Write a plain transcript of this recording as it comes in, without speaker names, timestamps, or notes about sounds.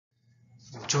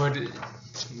Jordan,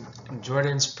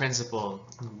 Jordan's Principle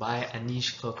by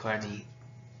Anish Kulkarni.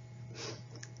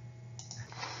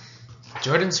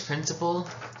 Jordan's Principle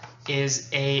is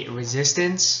a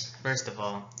resistance, first of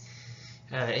all.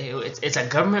 It's a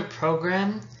government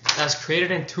program that was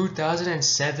created in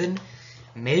 2007,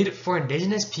 made for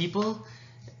Indigenous people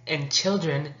and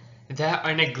children that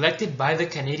are neglected by the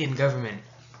Canadian government.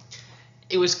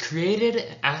 It was created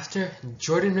after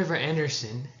Jordan River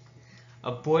Anderson,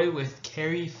 a boy with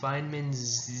Carey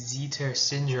Feynman-Zeter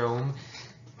syndrome,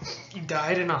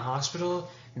 died in a hospital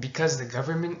because the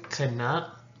government could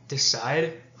not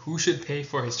decide who should pay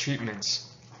for his treatments.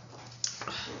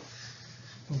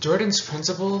 Jordan's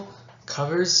Principle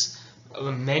covers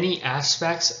many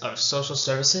aspects of social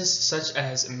services such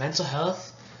as mental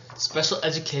health, special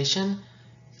education,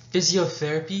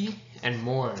 physiotherapy, and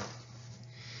more.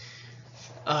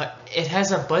 It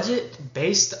has a budget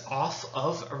based off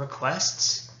of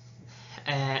requests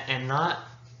and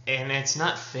it's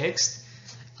not fixed,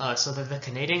 so that the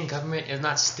Canadian government is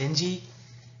not stingy,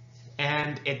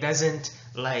 and it doesn't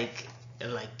like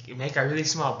make a really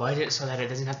small budget so that it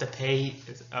doesn't have to pay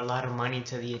a lot of money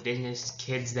to the Indigenous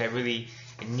kids that really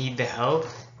need the help.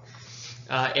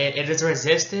 It is a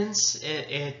resistance.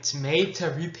 It's made to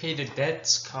repay the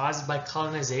debts caused by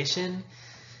colonization,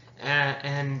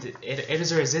 and it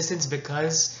is a resistance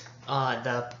because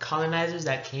the colonizers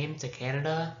that came to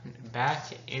Canada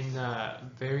back in the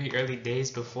very early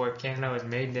days before Canada was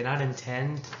made did not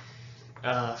intend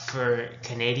for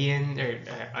Canadian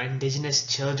or Indigenous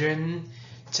children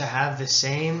to have the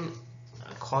same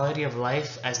quality of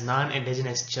life as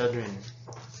non-Indigenous children.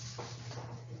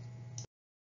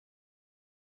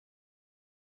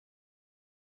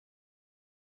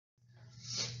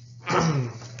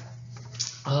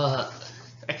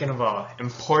 Second of all,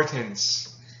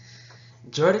 importance.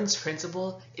 Jordan's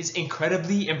Principle is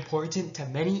incredibly important to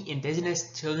many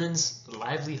Indigenous children's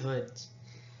livelihoods.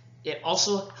 It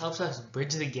also helps us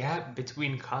bridge the gap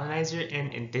between colonizer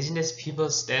and Indigenous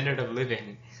people's standard of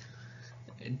living.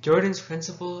 Jordan's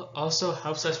Principle also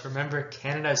helps us remember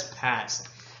Canada's past.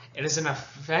 It is an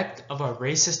effect of a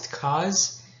racist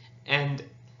cause and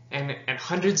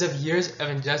hundreds of years of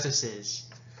injustices.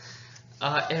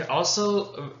 It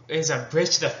also is a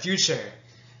bridge to the future,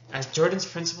 as Jordan's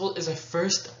Principle is a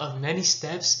first of many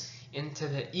steps into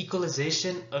the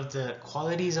equalization of the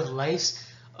qualities of life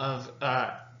of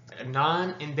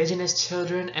non-Indigenous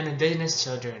children and Indigenous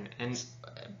children, and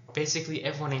basically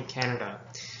everyone in Canada.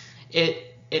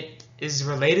 It is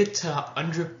related to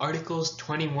UNDRIP Articles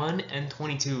 21 and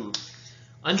 22.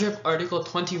 UNDRIP Article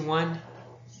 21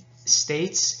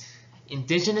 states,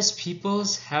 Indigenous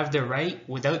peoples have the right,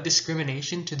 without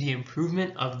discrimination, to the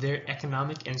improvement of their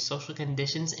economic and social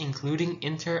conditions, including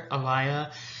inter alia,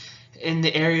 in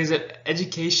the areas of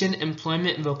education,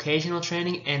 employment, vocational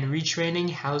training, and retraining,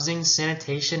 housing,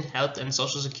 sanitation, health, and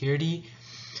social security.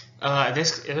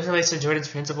 This relates to Jordan's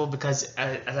Principle because,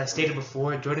 as I stated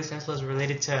before, Jordan's Principle is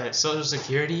related to Social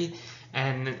Security,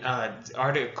 and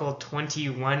Article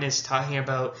 21 is talking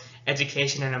about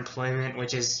education and employment,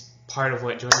 which is part of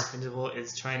what Jordan's Principle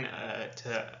is trying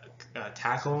to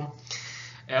tackle.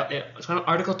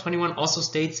 Article 21 also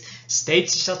states,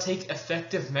 states shall take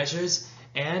effective measures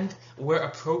and, where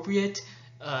appropriate,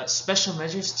 special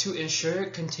measures to ensure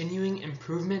continuing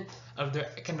improvement of their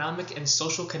economic and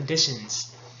social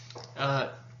conditions.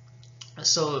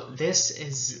 So this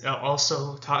is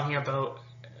also talking about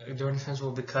Jordan's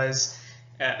Principle because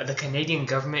the Canadian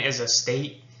government is a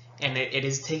state, and it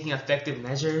is taking effective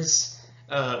measures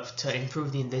to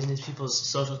improve the Indigenous people's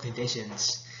social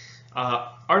conditions.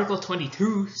 Article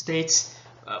 22 states,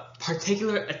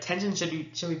 particular attention should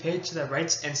be paid to the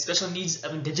rights and special needs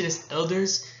of Indigenous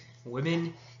elders,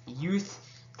 women, youth,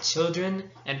 children,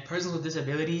 and persons with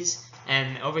disabilities.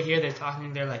 And over here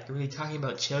they're like really talking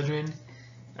about children,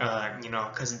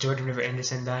 because Jordan River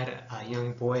Anderson died, a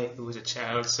young boy who was a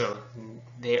child, so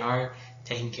they are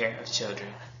taking care of children.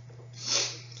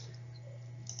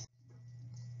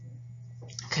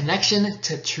 Connection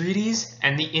to treaties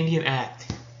and the Indian Act.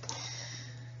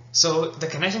 So the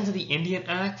connection to the Indian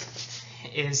Act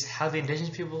is how the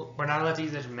Indigenous people were not allowed to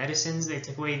use their medicines. They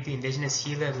took away the Indigenous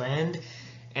healer land,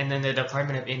 and then the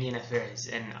Department of Indian Affairs,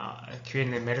 and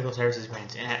creating the Medical Services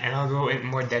Branch. And I'll go in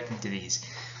more depth into these.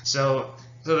 So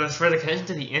for the connection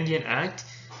to the Indian Act,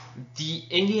 the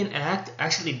Indian Act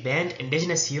actually banned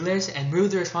Indigenous healers and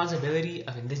moved the responsibility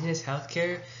of Indigenous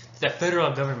healthcare to the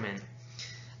federal government.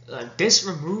 This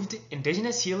removed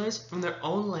Indigenous healers from their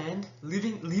own land,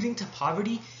 leading to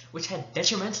poverty, which had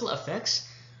detrimental effects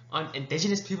on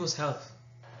Indigenous people's health.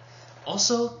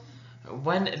 Also,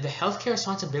 when the healthcare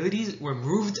responsibilities were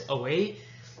moved away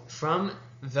from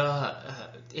the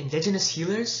indigenous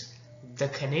healers, the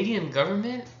Canadian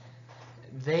government,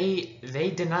 they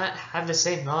did not have the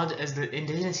same knowledge as the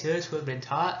indigenous healers who have been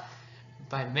taught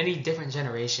by many different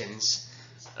generations.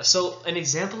 So an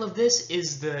example of this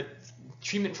is the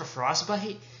treatment for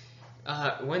frostbite.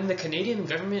 When the Canadian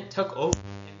government took over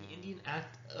in the Indian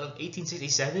Act of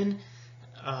 1867,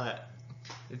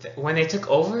 when they took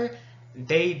over,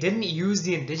 they didn't use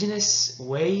the indigenous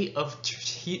way of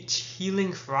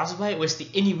healing frostbite, which the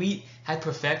Inuit had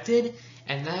perfected,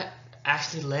 and that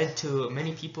actually led to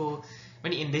many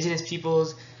indigenous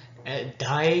peoples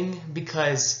dying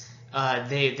because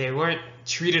they weren't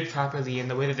treated properly in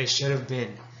the way that they should have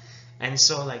been. And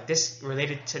so like this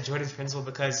related to Jordan's principle,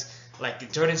 because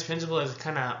like Jordan's principle is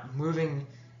kind of moving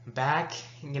back,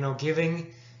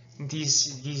 giving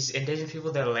these indigenous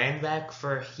people their land back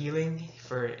for healing,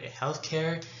 for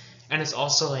healthcare, and it's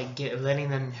also like letting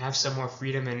them have some more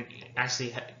freedom and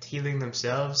actually healing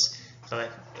themselves. So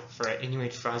like for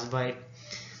Inuit frostbite,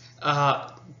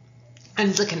 and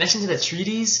the connection to the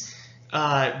treaties.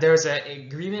 There was an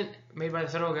agreement made by the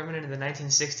federal government in the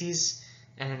 1960s,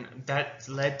 and that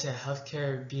led to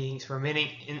healthcare remaining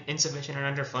insufficient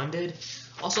and underfunded.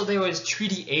 Also, there was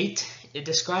Treaty 8. It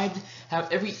described how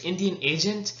every Indian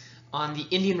agent on the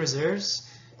Indian reserves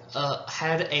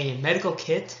had a medical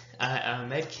kit, a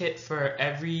med kit for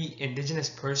every indigenous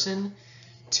person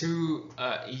to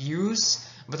use,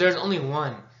 but there was only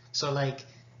one. So like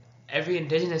every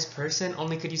indigenous person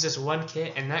only could use this one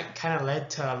kit, and that kind of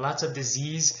led to lots of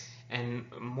disease and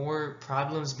more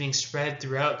problems being spread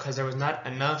throughout because there was not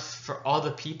enough for all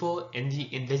the people in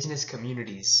the indigenous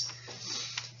communities.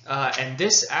 And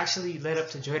this actually led up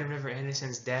to Jordan River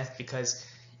Anderson's death, because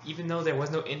even though there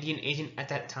was no Indian agent at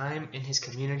that time in his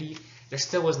community, there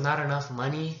still was not enough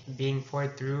money being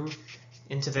poured through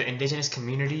into the indigenous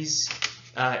communities.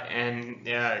 Also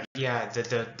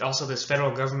this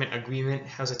federal government agreement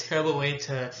was a terrible way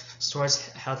to source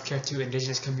healthcare to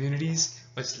indigenous communities,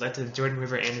 which led to Jordan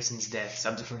River Anderson's death,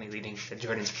 subsequently leading to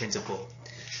Jordan's principle.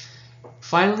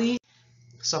 Finally,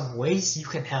 some ways you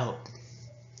can help.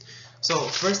 So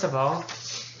first of all,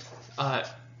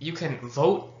 you can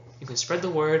vote, you can spread the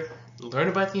word, learn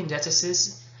about the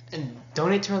injustices, and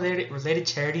donate to related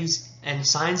charities and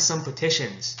sign some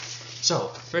petitions. So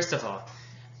first of all,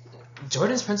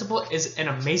 Jordan's principle is an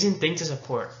amazing thing to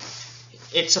support.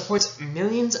 It supports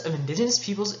millions of indigenous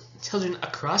people's children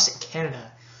across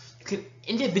Canada. You can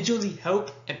individually help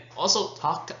and also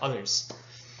talk to others.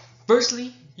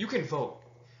 Firstly, you can vote,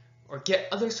 or get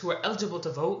others who are eligible to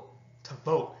vote.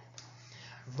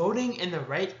 Voting in the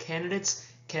right candidates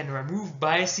can remove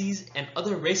biases and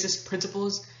other racist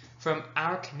principles from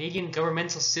our Canadian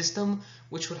governmental system,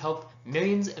 which would help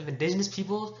millions of indigenous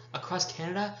people across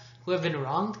Canada who have been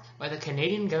wronged by the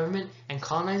Canadian government and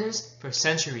colonizers for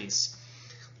centuries.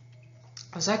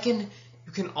 Second,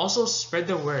 you can also spread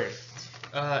the word.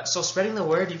 So spreading the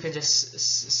word, you can just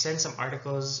send some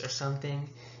articles or something,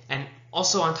 and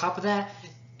also on top of that,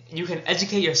 you can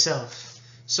educate yourself.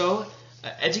 So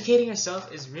educating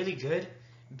yourself is really good,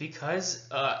 because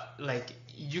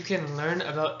you can learn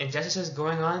about injustices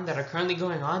that are currently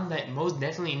going on that most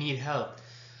definitely need help.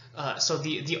 So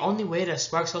the only way to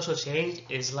spark social change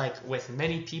is like with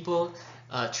many people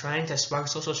trying to spark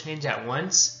social change at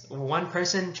once. One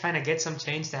person trying to get some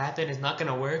change to happen is not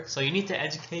going to work. So you need to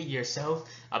educate yourself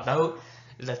about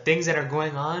the things that are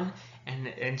going on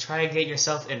and try to get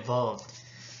yourself involved.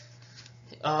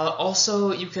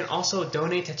 Also, you can also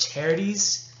donate to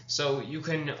charities. So you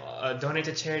can donate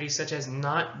to charities such as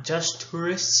Not Just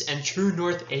Tourists and True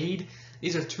North Aid.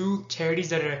 These are two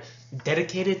charities that are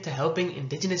dedicated to helping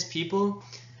indigenous people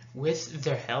with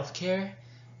their healthcare,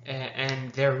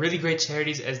 and they're really great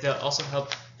charities, as they'll also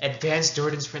help advance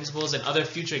Jordan's principles and other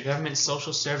future government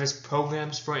social service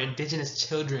programs for indigenous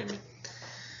children.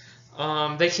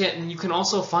 You can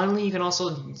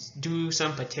also do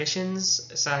some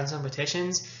petitions, sign some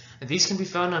petitions. These can be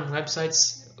found on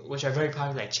websites which are very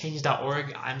popular, like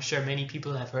change.org. I'm sure many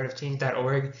people have heard of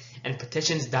change.org, and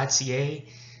petitions.ca.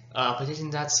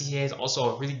 Petitions.ca is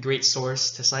also a really great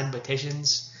source to sign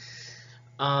petitions.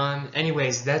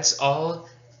 Anyways, that's all.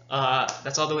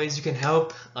 That's all the ways you can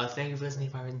help. Thank you for listening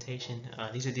to my presentation.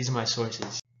 These are my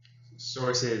sources.